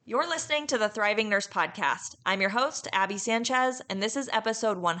You're listening to the Thriving Nurse Podcast. I'm your host, Abby Sanchez, and this is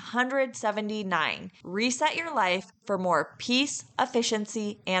episode 179, Reset Your Life for More Peace,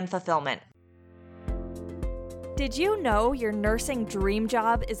 Efficiency, and Fulfillment. Did you know your nursing dream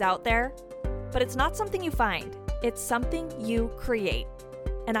job is out there? But it's not something you find. It's something you create.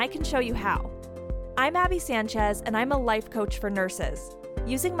 And I can show you how. I'm Abby Sanchez, and I'm a life coach for nurses.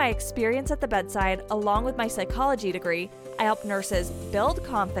 Using my experience at the bedside, along with my psychology degree, I help nurses build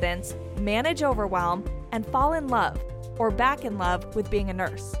confidence, manage overwhelm, and fall in love, or back in love with being a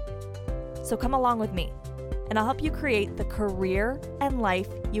nurse. So come along with me, and I'll help you create the career and life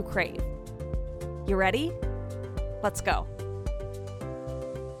you crave. You ready? Let's go.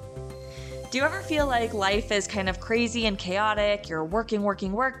 Do you ever feel like life is kind of crazy and chaotic? You're working,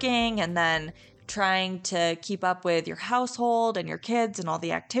 and then trying to keep up with your household and your kids and all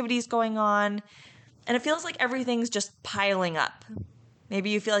the activities going on. And it feels like everything's just piling up. Maybe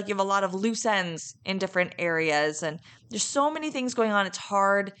you feel like you have a lot of loose ends in different areas and there's so many things going on, it's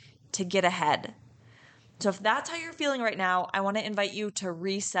hard to get ahead. So if that's how you're feeling right now, I want to invite you to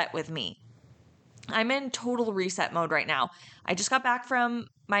reset with me. I'm in total reset mode right now. I just got back from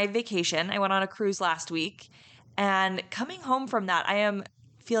my vacation. I went on a cruise last week, and coming home from that, I am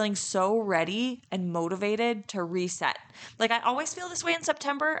feeling so ready and motivated to reset. Like I always feel this way in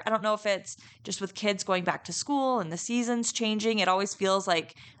September. I don't know if it's just with kids going back to school and the seasons changing. It always feels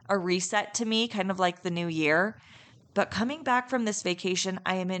like a reset to me, kind of like the new year. But coming back from this vacation,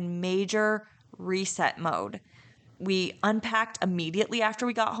 I am in major reset mode. We unpacked immediately after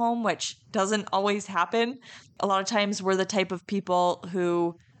we got home, which doesn't always happen. A lot of times we're the type of people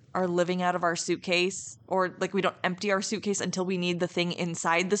who are living out of our suitcase, or like we don't empty our suitcase until we need the thing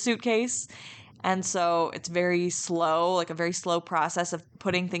inside the suitcase. And so it's very slow, like a very slow process of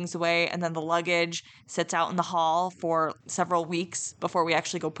putting things away. And then the luggage sits out in the hall for several weeks before we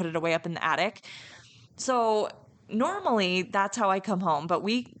actually go put it away up in the attic. So normally that's how I come home. But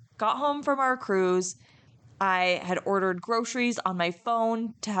we got home from our cruise. I had ordered groceries on my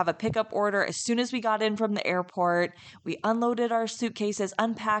phone to have a pickup order as soon as we got in from the airport. We unloaded our suitcases,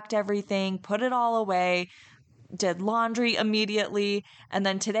 unpacked everything, put it all away, did laundry immediately. And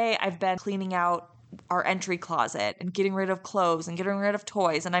then today I've been cleaning out our entry closet and getting rid of clothes and getting rid of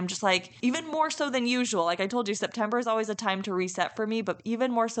toys. And I'm just like, even more so than usual. Like I told you, September is always a time to reset for me, but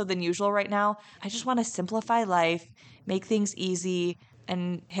even more so than usual right now, I just want to simplify life, make things easy,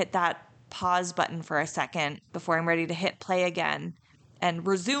 and hit that pause button for a second before I'm ready to hit play again and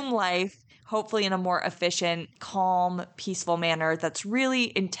resume life, hopefully in a more efficient, calm, peaceful manner that's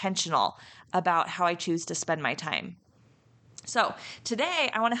really intentional about how I choose to spend my time. So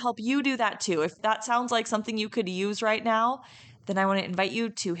today, I want to help you do that too. If that sounds like something you could use right now, then I want to invite you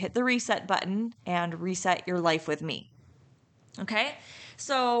to hit the reset button and reset your life with me. Okay?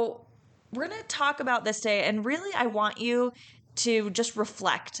 So we're going to talk about this day, and really I want you to just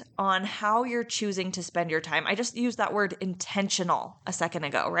reflect on how you're choosing to spend your time. I just used that word intentional a second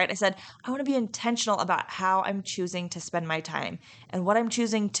ago, right? I said, I want to be intentional about how I'm choosing to spend my time and what I'm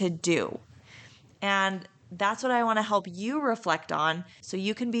choosing to do. And that's what I want to help you reflect on so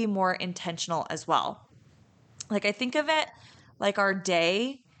you can be more intentional as well. Like I think of it like our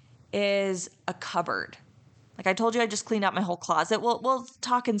day is a cupboard. Like I told you, I just cleaned out my whole closet. We'll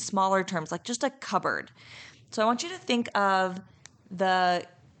talk in smaller terms, like just a cupboard. So I want you to think of the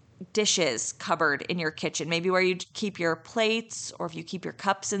dishes cupboard in your kitchen, maybe where you keep your plates, or if you keep your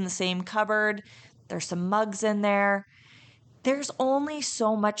cups in the same cupboard. There's some mugs in there. There's only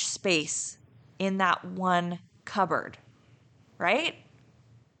so much space in that one cupboard, right?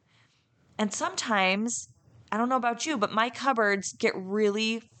 And sometimes, I don't know about you, but my cupboards get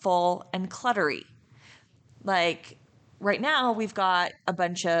really full and cluttery. Like right now, we've got a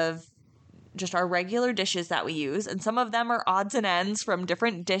bunch of just our regular dishes that we use. And some of them are odds and ends from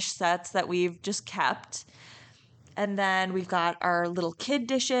different dish sets that we've just kept. And then we've got our little kid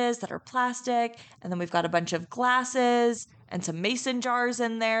dishes that are plastic. And then we've got a bunch of glasses and some mason jars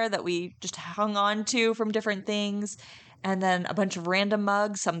in there that we just hung on to from different things. And then a bunch of random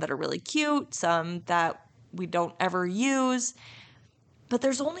mugs, some that are really cute, some that we don't ever use. But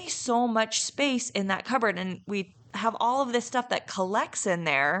there's only so much space in that cupboard. And we have all of this stuff that collects in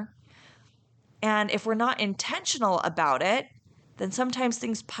there. And if we're not intentional about it, then sometimes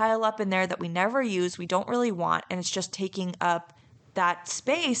things pile up in there that we never use, we don't really want, and it's just taking up that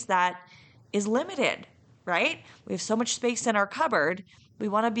space that is limited, right? We have so much space in our cupboard. We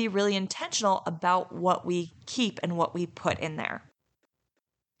want to be really intentional about what we keep and what we put in there.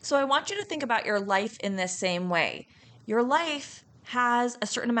 So I want you to think about your life in this same way. Your life has a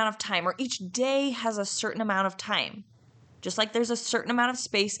certain amount of time, or each day has a certain amount of time. Just like there's a certain amount of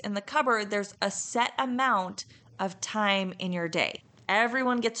space in the cupboard, there's a set amount of time in your day.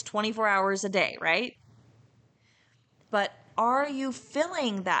 Everyone gets 24 hours a day, right? But are you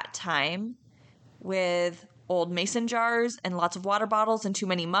filling that time with old mason jars and lots of water bottles and too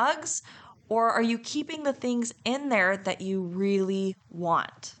many mugs? Or are you keeping the things in there that you really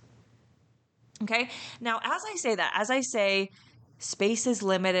want? Okay. Now, as I say space is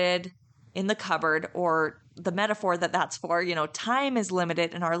limited in the cupboard, or the metaphor that's for, time is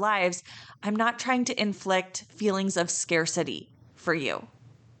limited in our lives, I'm not trying to inflict feelings of scarcity for you.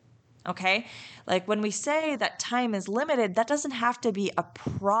 Okay. Like when we say that time is limited, that doesn't have to be a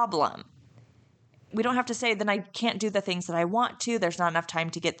problem. We don't have to say then I can't do the things that I want to. There's not enough time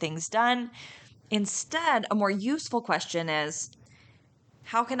to get things done. Instead, a more useful question is,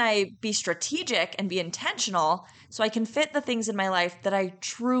 how can I be strategic and be intentional so I can fit the things in my life that I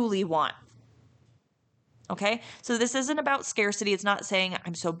truly want? Okay, so this isn't about scarcity. It's not saying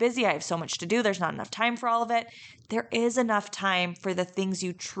I'm so busy, I have so much to do, there's not enough time for all of it. There is enough time for the things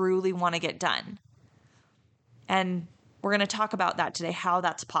you truly want to get done. And we're going to talk about that today, how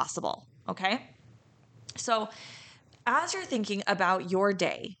that's possible. Okay, so as you're thinking about your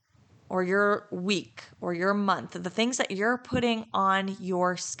day or your week or your month, the things that you're putting on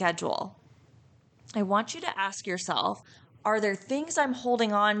your schedule, I want you to ask yourself, are there things I'm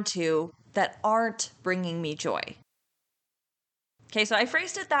holding on to that aren't bringing me joy? Okay, so I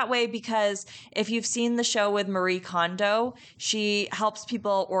phrased it that way because if you've seen the show with Marie Kondo, she helps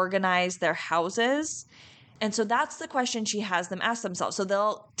people organize their houses. And so that's the question she has them ask themselves. So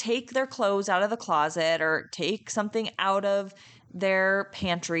they'll take their clothes out of the closet or take something out of their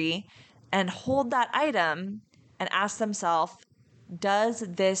pantry and hold that item and ask themselves, does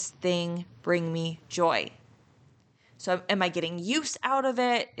this thing bring me joy? So am I getting use out of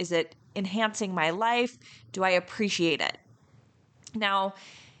it? Is it enhancing my life? Do I appreciate it? Now,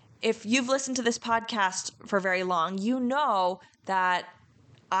 if you've listened to this podcast for very long, you know that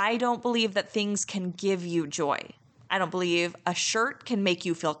I don't believe that things can give you joy. I don't believe a shirt can make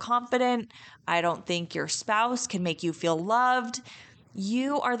you feel confident. I don't think your spouse can make you feel loved.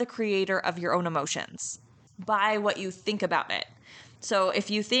 You are the creator of your own emotions by what you think about it. So if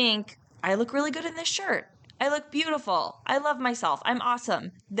you think, I look really good in this shirt, I look beautiful, I love myself, I'm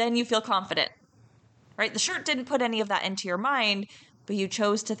awesome, then you feel confident, right? The shirt didn't put any of that into your mind, but you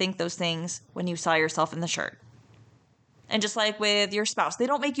chose to think those things when you saw yourself in the shirt. And just like with your spouse, they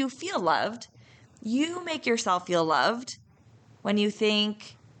don't make you feel loved. You make yourself feel loved when you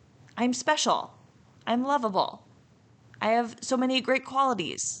think, I'm special, I'm lovable, I have so many great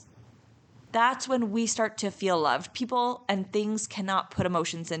qualities. That's when we start to feel loved. People and things cannot put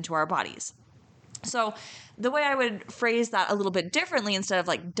emotions into our bodies. So the way I would phrase that a little bit differently, instead of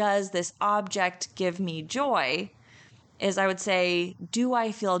like, does this object give me joy, is I would say, do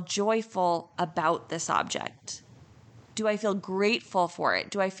I feel joyful about this object? Do I feel grateful for it?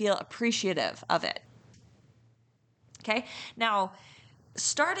 Do I feel appreciative of it? Okay. Now,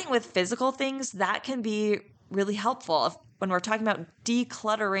 starting with physical things, that can be really helpful. When we're talking about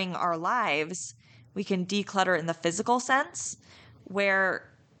decluttering our lives, we can declutter in the physical sense where,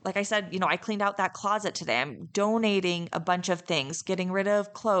 like I said, I cleaned out that closet today. I'm donating a bunch of things, getting rid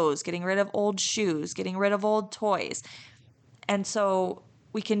of clothes, getting rid of old shoes, getting rid of old toys. And so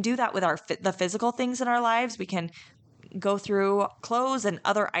we can do that with the physical things in our lives. We can go through clothes and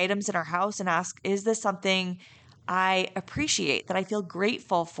other items in our house and ask, is this something I appreciate, that I feel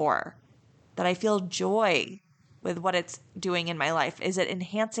grateful for, that I feel joy with what it's doing in my life? Is it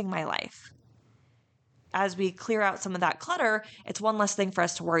enhancing my life? As we clear out some of that clutter, it's one less thing for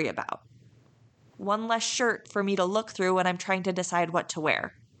us to worry about. One less shirt for me to look through when I'm trying to decide what to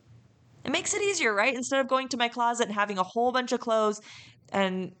wear. It makes it easier, right? Instead of going to my closet and having a whole bunch of clothes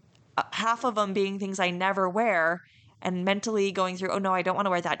and half of them being things I never wear, and mentally going through, oh no, I don't want to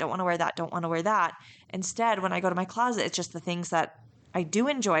wear that, don't want to wear that, don't want to wear that. Instead, when I go to my closet, it's just the things that I do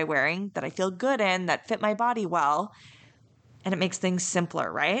enjoy wearing, that I feel good in, that fit my body well, and it makes things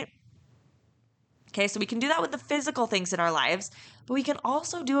simpler, right? Okay, so we can do that with the physical things in our lives, but we can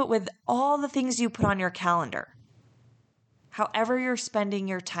also do it with all the things you put on your calendar, however you're spending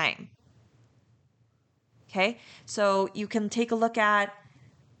your time. Okay, so you can take a look at,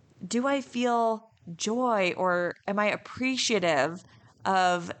 do I feel joy or am I appreciative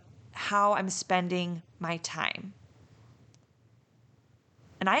of how I'm spending my time?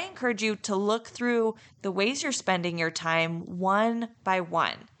 And I encourage you to look through the ways you're spending your time one by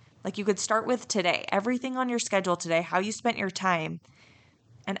one. Like you could start with today, everything on your schedule today, how you spent your time,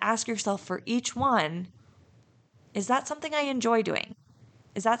 and ask yourself for each one, is that something I enjoy doing?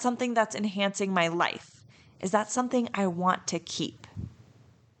 Is that something that's enhancing my life? Is that something I want to keep?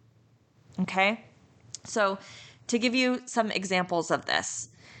 Okay. So to give you some examples of this,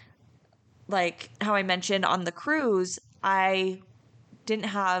 like how I mentioned on the cruise, I didn't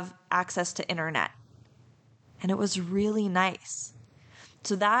have access to internet and it was really nice.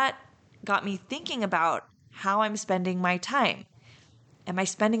 So that got me thinking about how I'm spending my time. Am I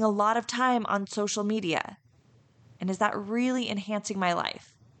spending a lot of time on social media? And is that really enhancing my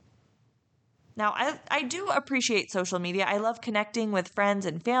life? Now, I do appreciate social media. I love connecting with friends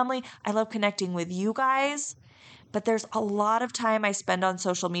and family. I love connecting with you guys. But there's a lot of time I spend on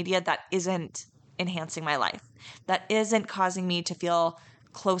social media that isn't enhancing my life, that isn't causing me to feel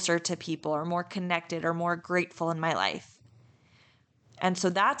closer to people or more connected or more grateful in my life. And so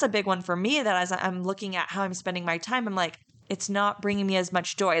that's a big one for me, that as I'm looking at how I'm spending my time, I'm like, it's not bringing me as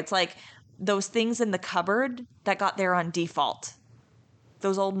much joy. It's like those things in the cupboard that got there on default.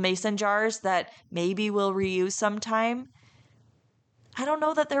 Those old mason jars that maybe we'll reuse sometime. I don't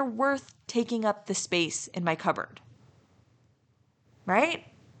know that they're worth taking up the space in my cupboard. Right?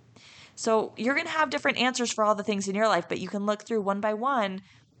 So you're going to have different answers for all the things in your life, but you can look through one by one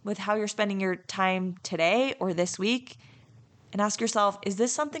with how you're spending your time today or this week and ask yourself, is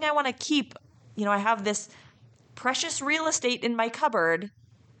this something I want to keep? I have this precious real estate in my cupboard.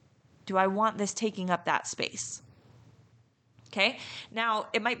 Do I want this taking up that space? Okay. Now,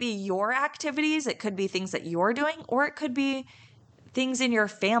 it might be your activities. It could be things that you're doing, or it could be things in your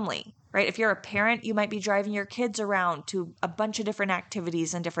family, right? If you're a parent, you might be driving your kids around to a bunch of different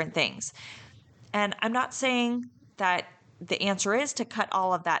activities and different things. And I'm not saying that the answer is to cut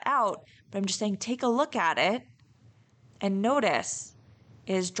all of that out, but I'm just saying take a look at it and notice,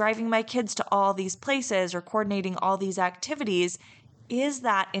 is driving my kids to all these places or coordinating all these activities, is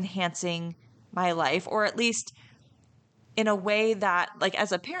that enhancing my life? Or at least in a way that, like,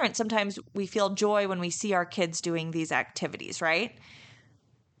 as a parent, sometimes we feel joy when we see our kids doing these activities, right?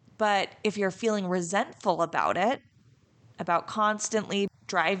 But if you're feeling resentful about it, about constantly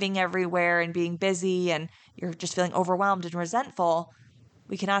driving everywhere and being busy, and you're just feeling overwhelmed and resentful,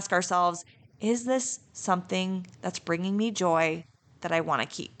 we can ask ourselves, is this something that's bringing me joy that I want to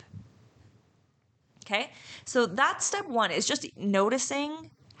keep? Okay, so that's step one, is just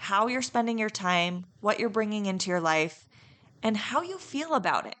noticing how you're spending your time, what you're bringing into your life, and how you feel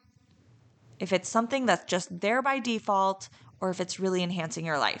about it. If it's something that's just there by default, or if it's really enhancing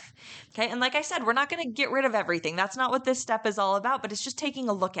your life. Okay. And like I said, we're not going to get rid of everything. That's not what this step is all about, but it's just taking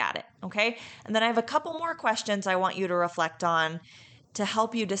a look at it. Okay. And then I have a couple more questions I want you to reflect on to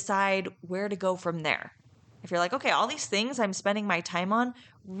help you decide where to go from there. If you're like, okay, all these things I'm spending my time on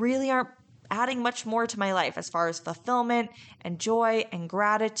really aren't adding much more to my life as far as fulfillment and joy and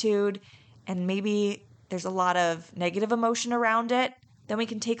gratitude, and maybe there's a lot of negative emotion around it, then we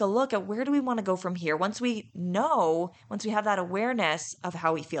can take a look at where do we want to go from here once we have that awareness of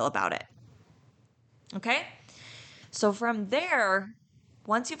how we feel about it. Okay? So from there,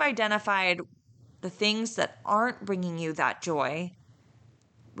 once you've identified the things that aren't bringing you that joy,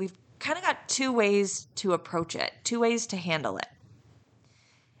 we've kind of got two ways to approach it, two ways to handle it.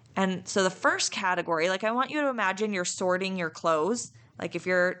 And so the first category, like, I want you to imagine you're sorting your clothes. Like if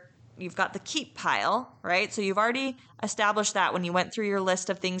you've got the keep pile, right? So you've already established that when you went through your list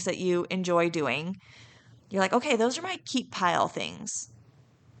of things that you enjoy doing. You're like, okay, those are my keep pile things.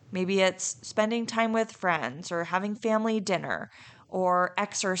 Maybe it's spending time with friends or having family dinner or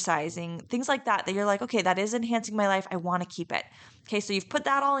exercising, things like that you're like, okay, that is enhancing my life. I want to keep it. Okay, so you've put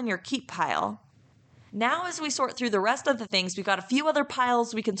that all in your keep pile. Now, as we sort through the rest of the things, we've got a few other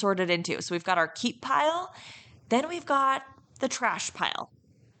piles we can sort it into. So we've got our keep pile, then we've got the trash pile.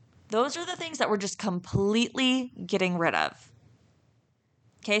 Those are the things that we're just completely getting rid of.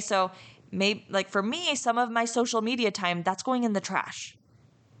 Okay, so maybe, like for me, some of my social media time, that's going in the trash.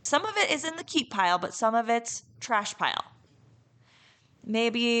 Some of it is in the keep pile, but some of it's trash pile.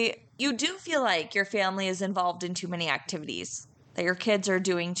 Maybe you do feel like your family is involved in too many activities, that your kids are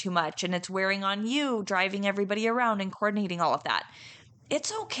doing too much and it's wearing on you, driving everybody around and coordinating all of that.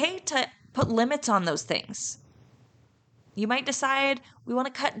 It's okay to put limits on those things. You might decide we want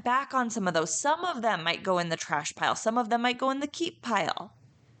to cut back on some of those. Some of them might go in the trash pile. Some of them might go in the keep pile.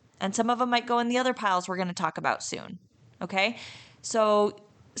 And some of them might go in the other piles we're going to talk about soon. Okay? So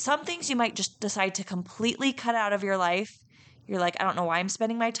some things you might just decide to completely cut out of your life. You're like, I don't know why I'm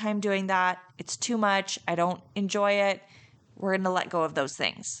spending my time doing that. It's too much. I don't enjoy it. We're going to let go of those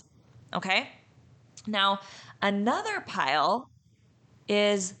things. Okay? Now, another pile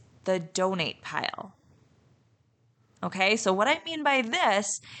is the donate pile. Okay, so what I mean by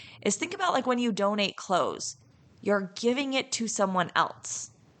this is, think about like when you donate clothes, you're giving it to someone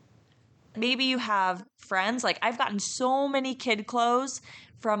else. Maybe you have friends. Like I've gotten so many kid clothes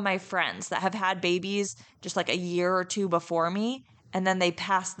from my friends that have had babies just like a year or two before me, and then they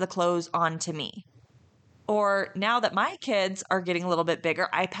pass the clothes on to me. Or now that my kids are getting a little bit bigger,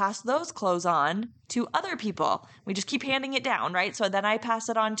 I pass those clothes on to other people. We just keep handing it down, right? So then I pass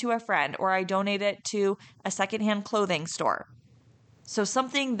it on to a friend or I donate it to a secondhand clothing store. So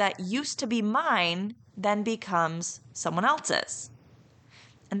something that used to be mine then becomes someone else's.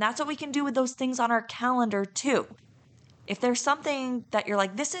 And that's what we can do with those things on our calendar too. If there's something that you're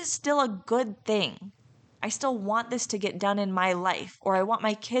like, this is still a good thing, I still want this to get done in my life, or I want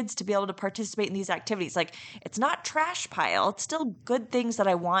my kids to be able to participate in these activities. Like, it's not trash pile, it's still good things that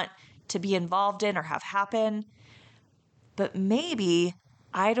I want to be involved in or have happen. But maybe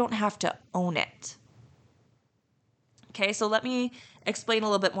I don't have to own it. Okay, so let me explain a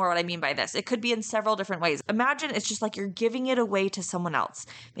little bit more what I mean by this. It could be in several different ways. Imagine it's just like you're giving it away to someone else.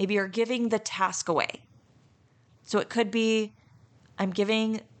 Maybe you're giving the task away. So it could be I'm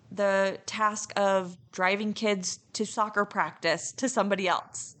giving the task of driving kids to soccer practice to somebody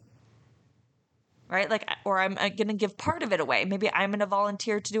else. Right? Like, or I'm going to give part of it away. Maybe I'm going to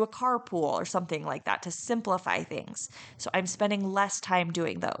volunteer to do a carpool or something like that to simplify things. So I'm spending less time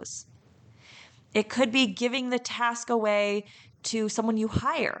doing those. It could be giving the task away to someone you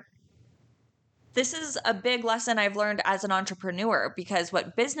hire. This is a big lesson I've learned as an entrepreneur, because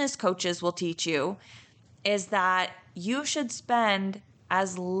what business coaches will teach you is that you should spend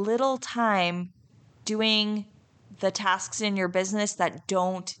as little time doing the tasks in your business that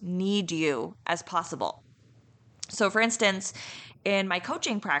don't need you as possible. So for instance, in my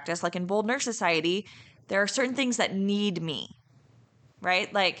coaching practice, like in Bold Nurse Society, there are certain things that need me,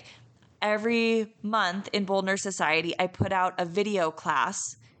 right? Like every month in Bold Nurse Society, I put out a video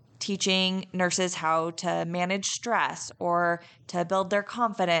class teaching nurses how to manage stress or to build their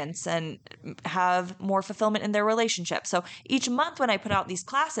confidence and have more fulfillment in their relationship. So each month when I put out these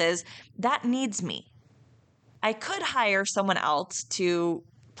classes, that needs me. I could hire someone else to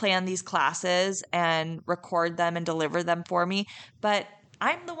plan these classes and record them and deliver them for me, but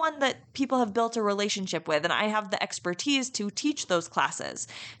I'm the one that people have built a relationship with, and I have the expertise to teach those classes.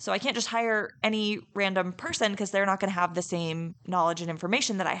 So I can't just hire any random person because they're not going to have the same knowledge and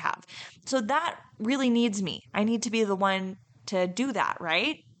information that I have. So that really needs me. I need to be the one to do that,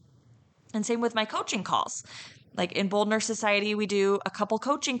 right? And same with my coaching calls. Like in Bold Nurse Society, we do a couple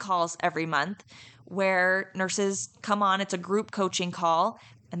coaching calls every month where nurses come on. It's a group coaching call,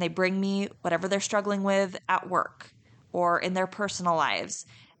 and they bring me whatever they're struggling with at work or in their personal lives,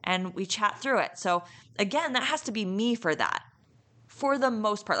 and we chat through it. So again, that has to be me for that. For the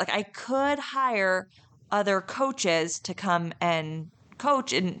most part, like I could hire other coaches to come and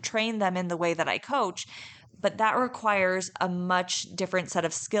coach and train them in the way that I coach, but that requires a much different set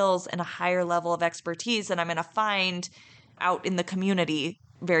of skills and a higher level of expertise than I'm going to find out in the community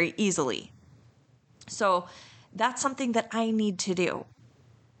very easily. So that's something that I need to do.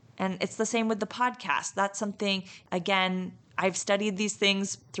 And it's the same with the podcast. That's something, again, I've studied these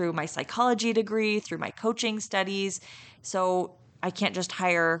things through my psychology degree, through my coaching studies. So I can't just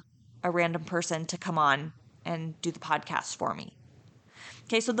hire a random person to come on and do the podcast for me.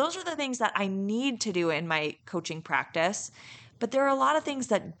 Okay, so those are the things that I need to do in my coaching practice. But there are a lot of things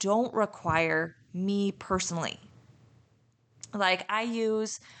that don't require me personally. Like I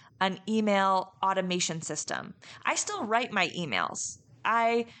use an email automation system. I still write my emails.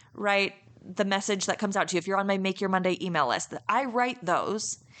 I write the message that comes out to you. If you're on my Make Your Monday email list, I write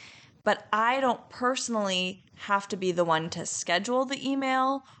those, but I don't personally have to be the one to schedule the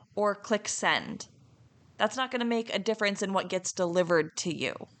email or click send. That's not going to make a difference in what gets delivered to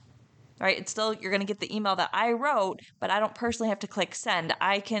you. Right? It's still, you're going to get the email that I wrote, but I don't personally have to click send.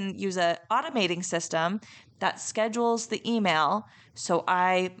 I can use a automating system that schedules the email. So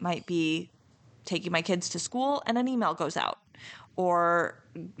I might be taking my kids to school and an email goes out, or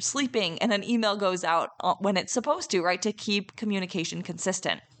sleeping and an email goes out when it's supposed to, right? To keep communication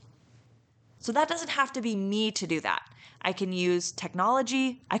consistent. So that doesn't have to be me to do that. I can use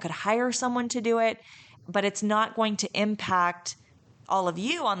technology. I could hire someone to do it, but it's not going to impact all of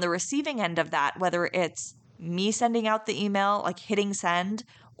you on the receiving end of that, whether it's me sending out the email, like hitting send,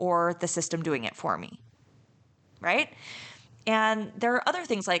 or the system doing it for me, right? And there are other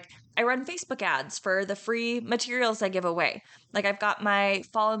things like I run Facebook ads for the free materials I give away. Like I've got my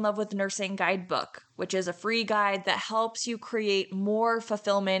Fall in Love with Nursing guidebook, which is a free guide that helps you create more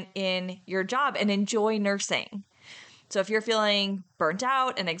fulfillment in your job and enjoy nursing. So if you're feeling burnt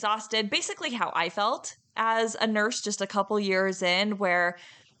out and exhausted, basically how I felt as a nurse just a couple years in, where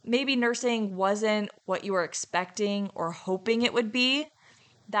maybe nursing wasn't what you were expecting or hoping it would be,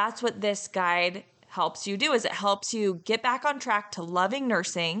 that's what this guide helps you do, is it helps you get back on track to loving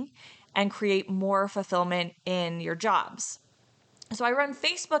nursing and create more fulfillment in your jobs. So I run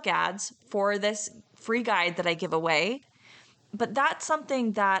Facebook ads for this free guide that I give away, but that's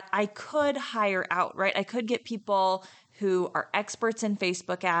something that I could hire out, right? I could get people who are experts in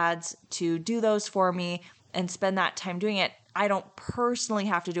Facebook ads to do those for me and spend that time doing it. I don't personally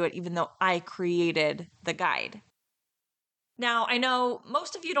have to do it, even though I created the guide. Now, I know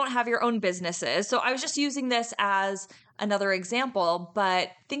most of you don't have your own businesses, so I was just using this as another example, but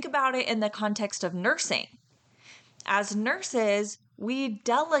think about it in the context of nursing. As nurses, we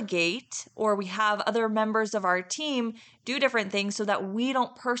delegate, or we have other members of our team do different things so that we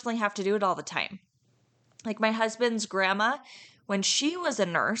don't personally have to do it all the time. Like my husband's grandma, when she was a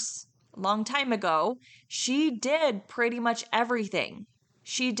nurse a long time ago, she did pretty much everything.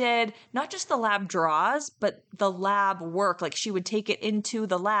 She did not just the lab draws, but the lab work. Like she would take it into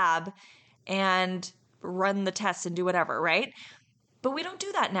the lab and run the tests and do whatever, right? But we don't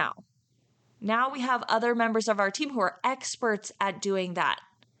do that now. Now we have other members of our team who are experts at doing that.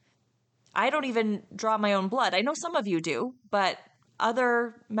 I don't even draw my own blood. I know some of you do, but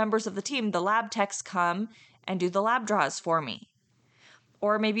other members of the team, the lab techs, come and do the lab draws for me.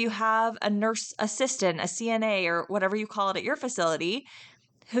 Or maybe you have a nurse assistant, a CNA, or whatever you call it at your facility,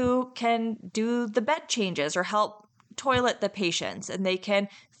 who can do the bed changes or help toilet the patients, and they can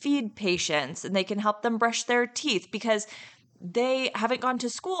feed patients, and they can help them brush their teeth because they haven't gone to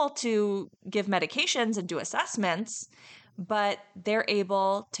school to give medications and do assessments, but they're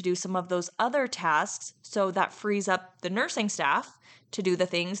able to do some of those other tasks. So that frees up the nursing staff to do the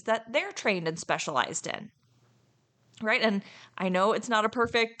things that they're trained and specialized in. Right? And I know it's not a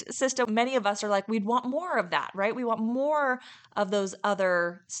perfect system. Many of us are like, we'd want more of that, right? We want more of those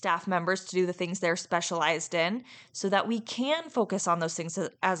other staff members to do the things they're specialized in so that we can focus on those things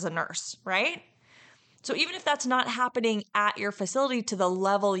as a nurse, right? So even if that's not happening at your facility to the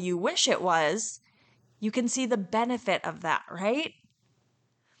level you wish it was, you can see the benefit of that, right?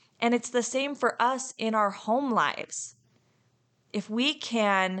 And it's the same for us in our home lives. If we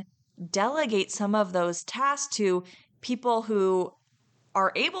can delegate some of those tasks to people who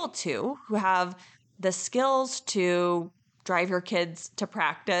are able to, who have the skills to drive your kids to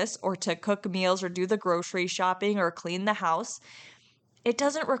practice or to cook meals or do the grocery shopping or clean the house, it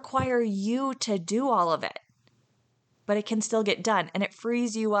doesn't require you to do all of it, but it can still get done. And it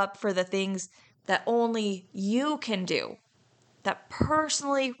frees you up for the things that only you can do, that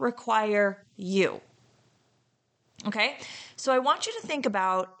personally require you. Okay? So I want you to think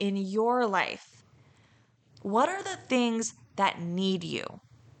about in your life, what are the things that need you?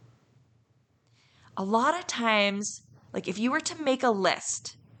 A lot of times, like if you were to make a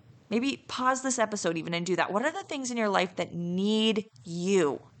list, maybe pause this episode even and do that. What are the things in your life that need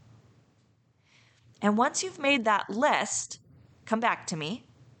you? And once you've made that list, come back to me.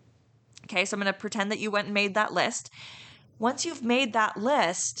 Okay, so I'm going to pretend that you went and made that list. Once you've made that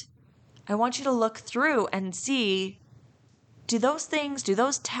list, I want you to look through and see, do those things, do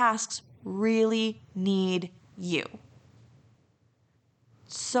those tasks really need you?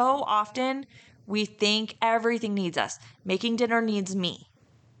 So often we think everything needs us. Making dinner needs me.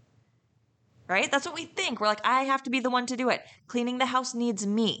 Right? That's what we think. We're like, I have to be the one to do it. Cleaning the house needs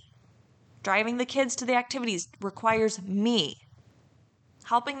me. Driving the kids to the activities requires me.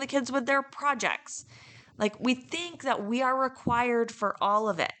 Helping the kids with their projects. Like we think that we are required for all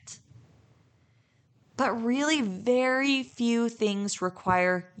of it. But really very few things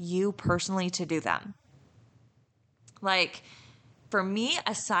require you personally to do them. Like for me,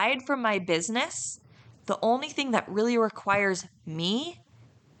 aside from my business, the only thing that really requires me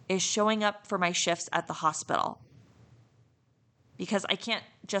is showing up for my shifts at the hospital. Because I can't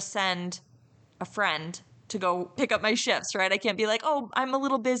just send a friend to go pick up my shifts, right? I can't be like, oh, I'm a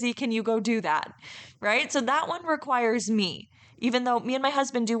little busy. Can you go do that? Right? So that one requires me, even though me and my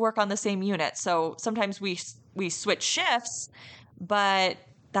husband do work on the same unit. So sometimes we switch shifts, but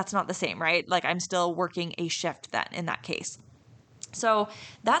that's not the same, right? Like I'm still working a shift then in that case. So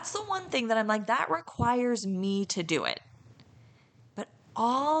that's the one thing that I'm like, that requires me to do it. But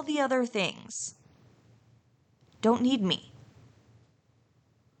all the other things don't need me.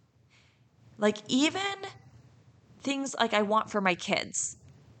 Like even things like I want for my kids.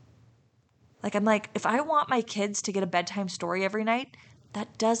 Like I'm like, if I want my kids to get a bedtime story every night,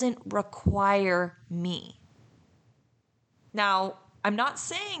 that doesn't require me. Now, I'm not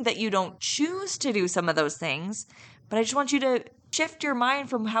saying that you don't choose to do some of those things, but I just want you to shift your mind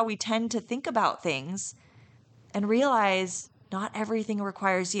from how we tend to think about things and realize not everything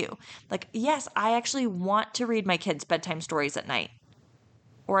requires you. Like, yes, I actually want to read my kids bedtime stories at night.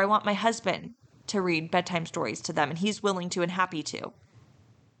 Or I want my husband to read bedtime stories to them and he's willing to and happy to.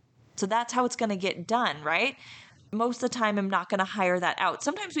 So that's how it's going to get done, right? Most of the time, I'm not going to hire that out.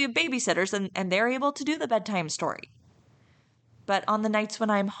 Sometimes we have babysitters and they're able to do the bedtime story. But on the nights when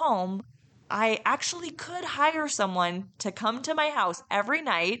I'm home, I actually could hire someone to come to my house every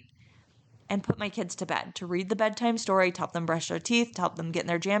night and put my kids to bed, to read the bedtime story, to help them brush their teeth, to help them get in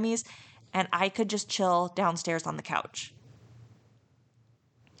their jammies, and I could just chill downstairs on the couch.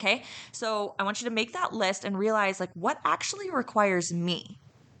 Okay, so I want you to make that list and realize like what actually requires me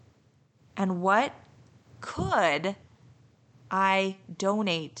and what could I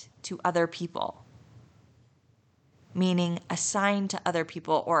donate to other people, meaning assign to other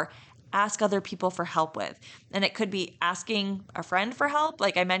people or ask other people for help with. And it could be asking a friend for help,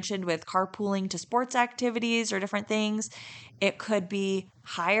 like I mentioned with carpooling to sports activities or different things. It could be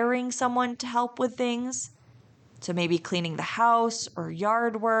hiring someone to help with things. So maybe cleaning the house or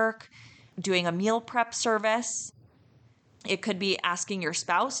yard work, doing a meal prep service. It could be asking your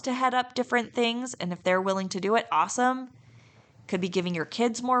spouse to head up different things. And if they're willing to do it, awesome. Could be giving your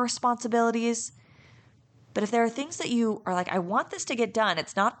kids more responsibilities. But if there are things that you are like, I want this to get done,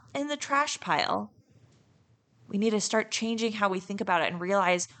 it's not in the trash pile, we need to start changing how we think about it and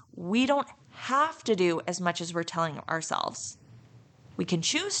realize we don't have to do as much as we're telling ourselves. We can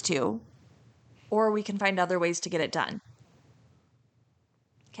choose to, or we can find other ways to get it done.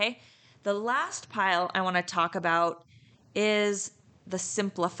 Okay? The last pile I want to talk about is the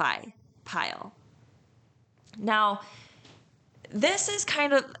simplify pile. Now, this is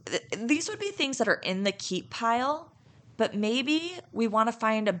these would be things that are in the keep pile, but maybe we want to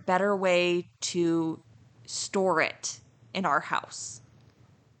find a better way to store it in our house.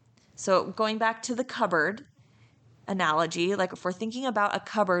 So going back to the cupboard analogy, like if we're thinking about a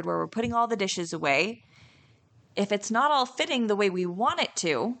cupboard where we're putting all the dishes away, if it's not all fitting the way we want it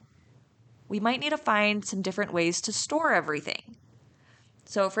to, we might need to find some different ways to store everything.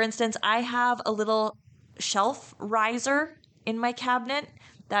 So for instance, I have a little shelf riser in my cabinet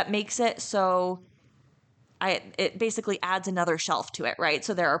that makes it so it basically adds another shelf to it, right?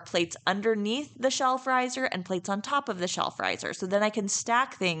 So there are plates underneath the shelf riser and plates on top of the shelf riser. So then I can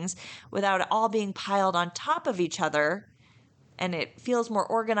stack things without it all being piled on top of each other, and it feels more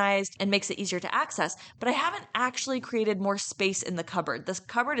organized and makes it easier to access. But I haven't actually created more space in the cupboard. This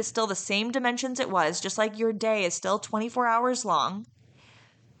cupboard is still the same dimensions it was, just like your day is still 24 hours long.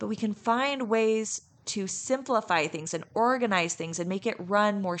 But we can find ways to simplify things and organize things and make it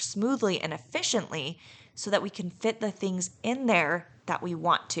run more smoothly and efficiently so that we can fit the things in there that we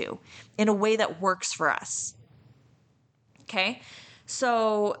want to in a way that works for us. Okay?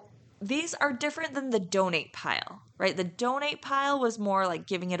 So these are different than the donate pile, right? The donate pile was more like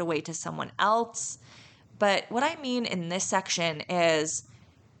giving it away to someone else. But what I mean in this section is,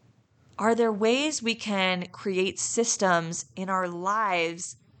 are there ways we can create systems in our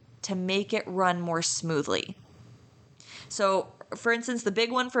lives to make it run more smoothly? So, for instance, the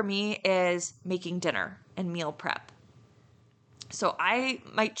big one for me is making dinner and meal prep. So I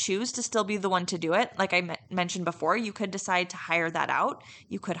might choose to still be the one to do it. Like I mentioned before, you could decide to hire that out.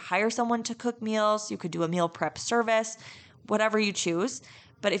 You could hire someone to cook meals. You could do a meal prep service, whatever you choose.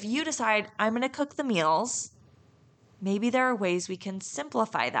 But if you decide, I'm going to cook the meals, maybe there are ways we can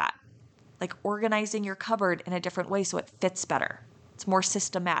simplify that, like organizing your cupboard in a different way so it fits better. It's more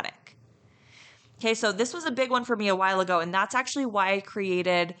systematic. Okay, so this was a big one for me a while ago, and that's actually why I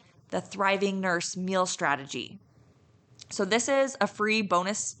created the Thriving Nurse Meal Strategy. So this is a free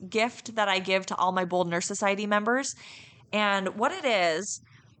bonus gift that I give to all my Bold Nurse Society members. And what it is,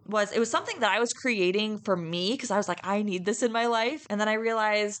 it was something that I was creating for me because I was like, I need this in my life. And then I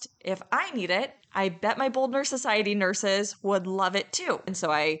realized if I need it, I bet my Bold Nurse Society nurses would love it too. And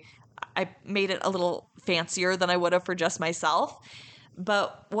so I made it a little fancier than I would have for just myself.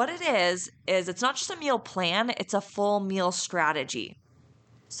 But what it is it's not just a meal plan, it's a full meal strategy.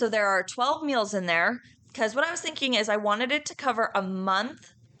 So there are 12 meals in there because what I was thinking is I wanted it to cover a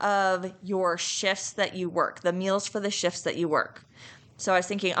month of your shifts that you work, the meals for the shifts that you work. So I was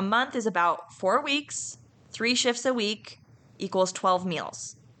thinking a month is about 4 weeks, 3 shifts a week equals 12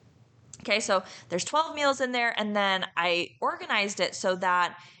 meals. Okay, so there's 12 meals in there, and then I organized it so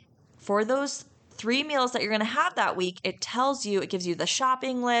that for those 3 meals that you're going to have that week, it gives you the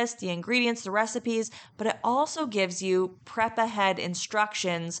shopping list, the ingredients, the recipes, but it also gives you prep ahead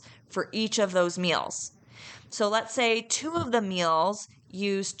instructions for each of those meals. So let's say 2 of the meals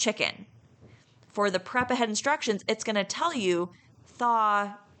use chicken. For the prep ahead instructions, it's going to tell you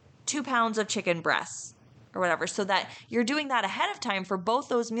thaw 2 pounds of chicken breasts or whatever, so that you're doing that ahead of time for both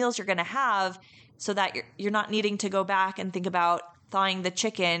those meals you're going to have, so that you're not needing to go back and think about thawing the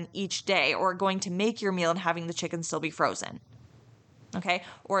chicken each day, or going to make your meal and having the chicken still be frozen. Okay.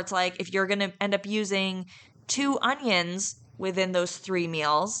 Or it's like if you're going to end up using 2 onions within those 3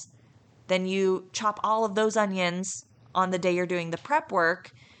 meals, then you chop all of those onions on the day you're doing the prep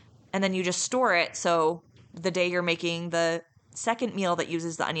work, and then you just store it. So the day you're making the second meal that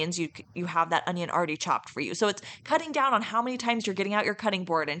uses the onions, you have that onion already chopped for you. So it's cutting down on how many times you're getting out your cutting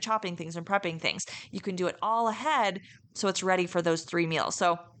board and chopping things and prepping things. You can do it all ahead so it's ready for those 3 meals.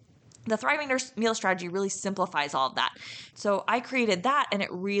 So the Thriving Nurse meal strategy really simplifies all of that. So I created that, and it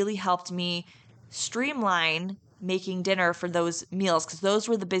really helped me streamline making dinner for those meals, because those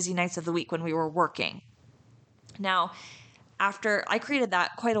were the busy nights of the week when we were working. Now, after I created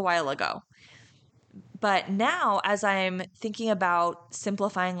that quite a while ago, but now as I'm thinking about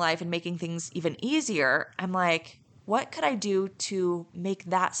simplifying life and making things even easier, I'm like, what could I do to make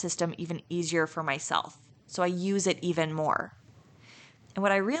that system even easier for myself so I use it even more? And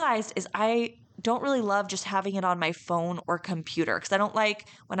what I realized is I don't really love just having it on my phone or computer, because I don't like,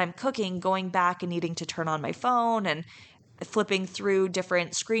 when I'm cooking, going back and needing to turn on my phone and flipping through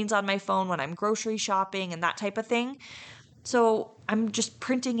different screens on my phone when I'm grocery shopping and that type of thing. So I'm just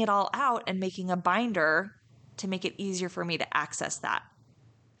printing it all out and making a binder to make it easier for me to access that.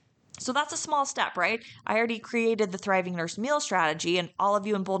 So that's a small step, right? I already created the Thriving Nurse meal strategy, and all of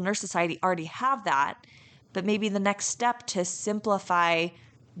you in Bold Nurse Society already have that. But maybe the next step to simplify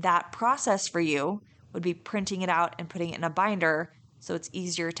that process for you would be printing it out and putting it in a binder so it's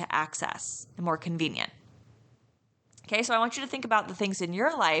easier to access and more convenient. Okay, so I want you to think about the things in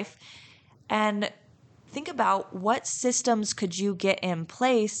your life and think about what systems could you get in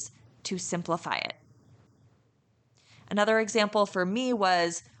place to simplify it. Another example for me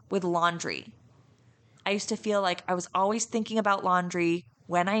was with laundry. I used to feel like I was always thinking about laundry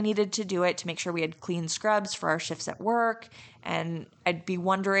when I needed to do it to make sure we had clean scrubs for our shifts at work. And I'd be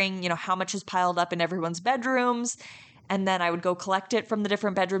wondering, how much is piled up in everyone's bedrooms. And then I would go collect it from the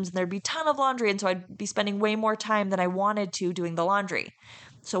different bedrooms, and there'd be a ton of laundry. And so I'd be spending way more time than I wanted to doing the laundry.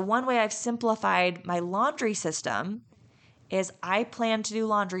 So one way I've simplified my laundry system is I plan to do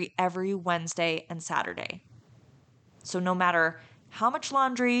laundry every Wednesday and Saturday. So no matter how much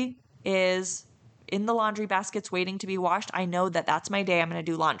laundry is in the laundry baskets waiting to be washed, I know that that's my day I'm going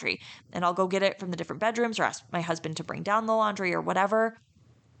to do laundry. And I'll go get it from the different bedrooms or ask my husband to bring down the laundry or whatever.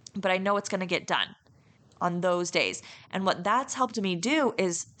 But I know it's going to get done on those days. And what that's helped me do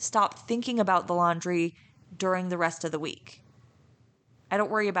is stop thinking about the laundry during the rest of the week. I don't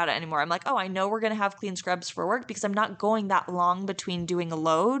worry about it anymore. I'm like, I know we're going to have clean scrubs for work, because I'm not going that long between doing a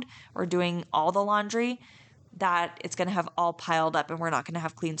load or doing all the laundry that it's going to have all piled up and we're not going to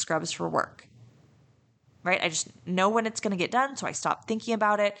have clean scrubs for work. Right? I just know when it's going to get done, so I stop thinking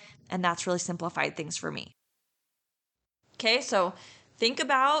about it, and that's really simplified things for me. Okay, so think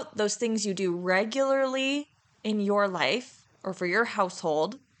about those things you do regularly in your life or for your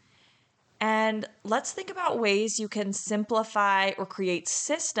household, and let's think about ways you can simplify or create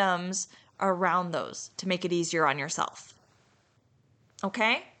systems around those to make it easier on yourself.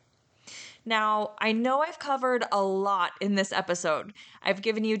 Okay? Now, I know I've covered a lot in this episode. I've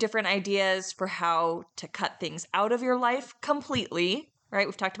given you different ideas for how to cut things out of your life completely, right?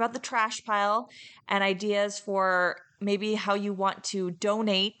 We've talked about the trash pile, and ideas for maybe how you want to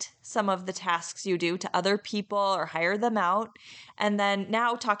donate some of the tasks you do to other people or hire them out. And then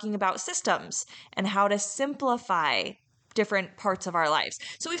now talking about systems and how to simplify different parts of our lives.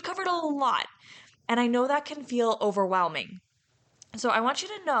 So we've covered a lot, and I know that can feel overwhelming. So I want you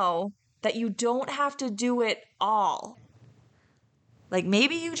to know that you don't have to do it all. Like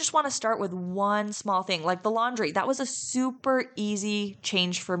maybe you just want to start with one small thing, like the laundry. That was a super easy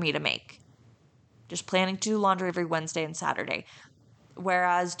change for me to make. Just planning to do laundry every Wednesday and Saturday.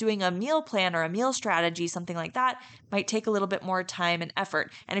 Whereas doing a meal plan or a meal strategy, something like that, might take a little bit more time and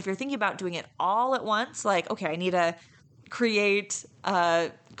effort. And if you're thinking about doing it all at once, like, okay, I need to create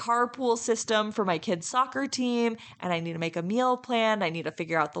a carpool system for my kids' soccer team, and I need to make a meal plan, I need to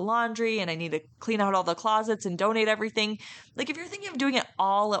figure out the laundry, and I need to clean out all the closets and donate everything. Like if you're thinking of doing it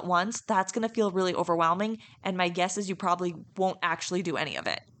all at once, that's going to feel really overwhelming, and my guess is you probably won't actually do any of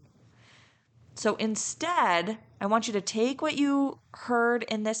it. So instead, I want you to take what you heard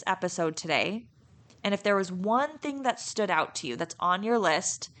in this episode today, and if there was one thing that stood out to you that's on your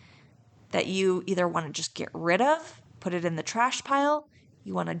list that you either want to just get rid of, put it in the trash pile,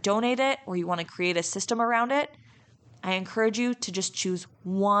 you want to donate it, or you want to create a system around it, I encourage you to just choose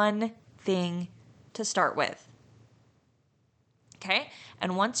one thing to start with. Okay?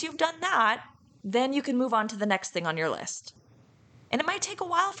 And once you've done that, then you can move on to the next thing on your list. And it might take a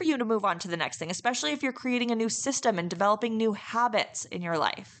while for you to move on to the next thing, especially if you're creating a new system and developing new habits in your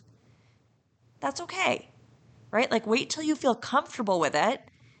life. That's okay, right? Like wait till you feel comfortable with it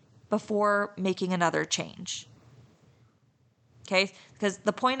before making another change. Okay? Because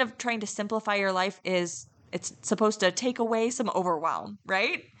the point of trying to simplify your life is it's supposed to take away some overwhelm,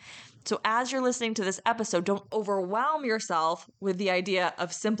 right? So as you're listening to this episode, don't overwhelm yourself with the idea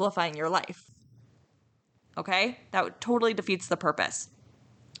of simplifying your life. Okay? That totally defeats the purpose.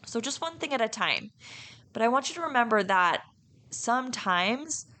 So just one thing at a time. But I want you to remember that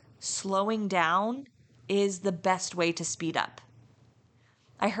sometimes slowing down is the best way to speed up.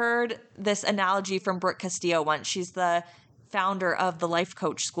 I heard this analogy from Brooke Castillo once. She's the founder of the Life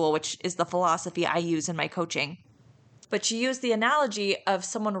Coach School, which is the philosophy I use in my coaching. But she used the analogy of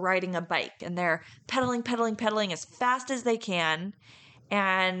someone riding a bike and they're pedaling as fast as they can.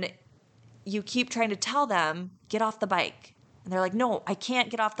 And you keep trying to tell them, get off the bike. And they're like, no, I can't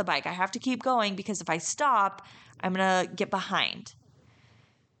get off the bike. I have to keep going because if I stop, I'm going to get behind.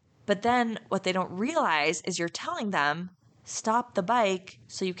 But then what they don't realize is you're telling them, stop the bike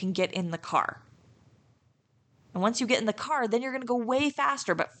so you can get in the car. And once you get in the car, then you're going to go way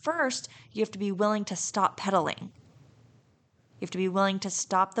faster. But first, you have to be willing to stop pedaling. You have to be willing to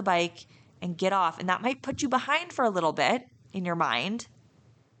stop the bike and get off. And that might put you behind for a little bit in your mind.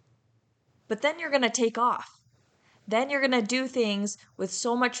 But then you're going to take off. Then you're going to do things with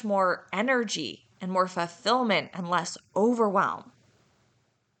so much more energy and more fulfillment and less overwhelm.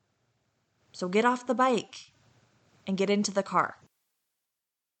 So get off the bike and get into the car.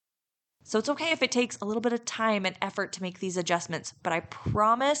 So it's okay if it takes a little bit of time and effort to make these adjustments, but I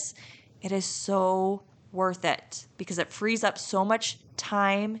promise it is so worth it because it frees up so much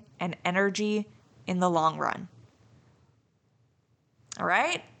time and energy in the long run. All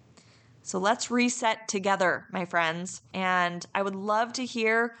right? So let's reset together, my friends. And I would love to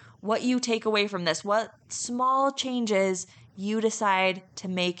hear what you take away from this, what small changes you decide to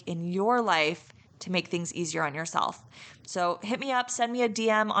make in your life to make things easier on yourself. So hit me up, send me a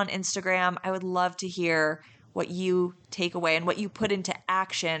DM on Instagram. I would love to hear what you take away and what you put into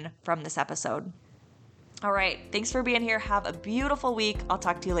action from this episode. All right. Thanks for being here. Have a beautiful week. I'll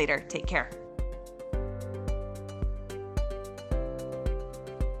talk to you later. Take care.